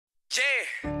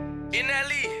In that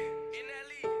league.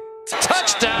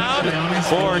 Touchdown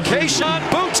for Kayshon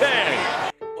Boutte.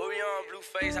 What we on,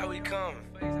 Blueface? How we come?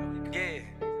 Yeah.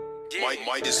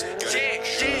 Might is good.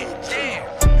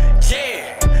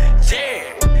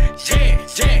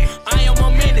 I am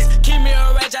a menace. Keep me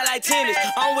a rage, I like tennis.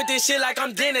 I'm with this shit like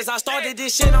I'm Dennis. I started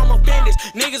this shit, I'm a business.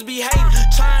 Niggas be hating,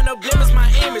 trying to blemish my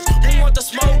image. Who want the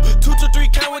smoke? 2 to 3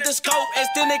 count with the scope.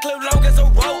 Extend it clip long as a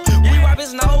rope. We wipe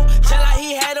his nose, just like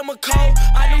he had him a cold.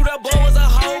 I knew that boy was a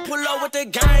hoe. Pull up with the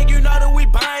gang, you know that we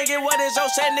buying it. What is your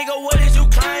shit, nigga? What is you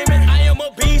claiming? I am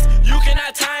a beast, you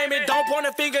cannot time it. Don't point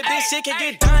a finger, this shit can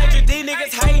get dangerous. These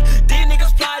niggas hate, these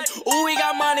niggas plotting. Ooh, we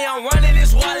got money, I'm running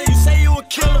this wallet. You say you a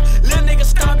killer, little nigga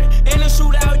stop it. In the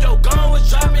shootout, your gun was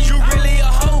dropping. You really a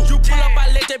hoe. You pull up,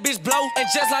 I let that bitch blow. And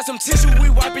just like some tissue, we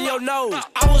wiping your nose.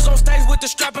 I was on stage with the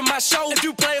strap in my show. If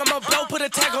you play, I'ma blow, put a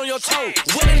tag on your toe.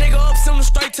 When a nigga up, send him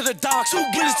straight to the dock. 2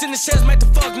 bullets in the chest, make the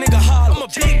fuck nigga holler. I'm a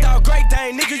big dog, great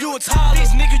dane, nigga, you a toddler.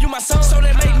 This nigga, you my son, so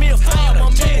they make me a father.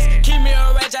 Keep me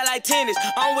a rage, I like tennis.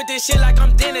 I'm with this shit like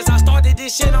I'm Dennis. I started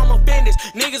this shit, I'm a business.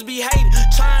 Niggas be hating,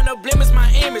 trying to blemish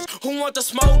my image. Who want the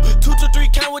smoke? 2 to 3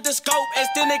 count with the scope.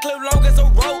 Extend it clip long as a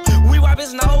rope. We wipe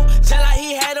his nose, just like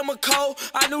he had him a cold.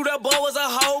 I knew that boy was a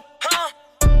hoe.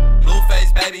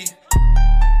 Blueface, baby.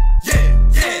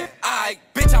 Yeah, I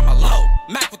bitch, I'm a low.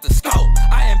 Mac with the scope.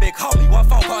 I am big homie, one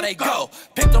phone call, they go.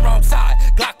 Pick the wrong side,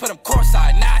 Glock put him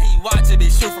courtside. Now he watching me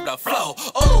shoot from the flow.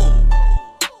 Ooh,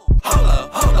 hold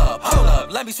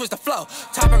up, let me switch the flow.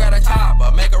 Chopper got a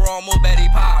chopper, make a wrong move, Betty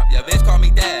pop. Yeah, bitch call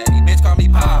me daddy, bitch call me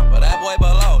pop. But that boy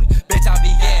baloney, bitch I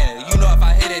began. You know if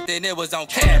I hit it, then it was on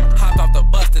camera. Hopped off the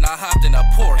bus, then I hopped in the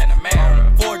port. And a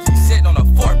Mara, 4G sitting on a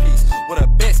 4-piece with a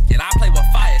biscuit. I play with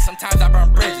fire, sometimes I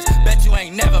burn bridges. Bet you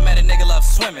ain't never met a nigga love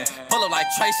swimming. Pull up like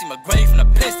Tracy McGrady from the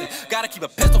Piston. Gotta keep a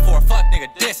pistol for a fuck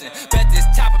nigga dissing. Bet this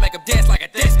chopper make him dance like a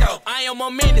disco. I am a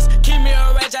menace, keep me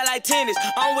a rage, I like tennis.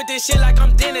 I'm with this shit like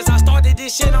I'm Dennis. I started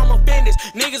this shit, I'm a business.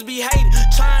 Niggas be hating,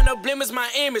 trying to blemish my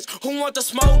image. Who want the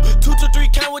smoke? 2 to 3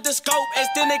 count with the scope.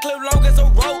 Extend it clip long as a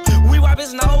rope. We wipe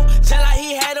his nose, just like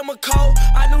he had him a cold.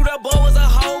 I knew that boy was a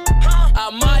hoe. I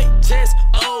might just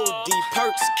OD,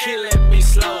 perks killing me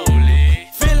slowly.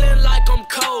 Feeling like I'm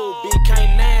Kobe,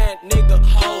 can't that nigga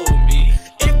hold me.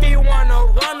 If he wanna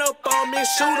run up on me,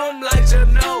 shoot him like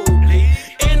Ginobili.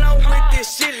 And I'm with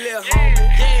this shit, lil' homie,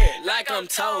 yeah, like I'm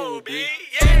Toby.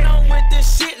 And I'm with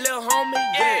this shit, lil'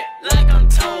 homie, yeah, like I'm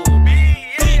Toby.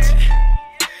 Bitch,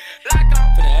 like I'm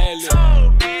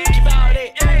Toby. Keep out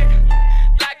it, yeah,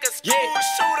 like a school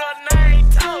shooter.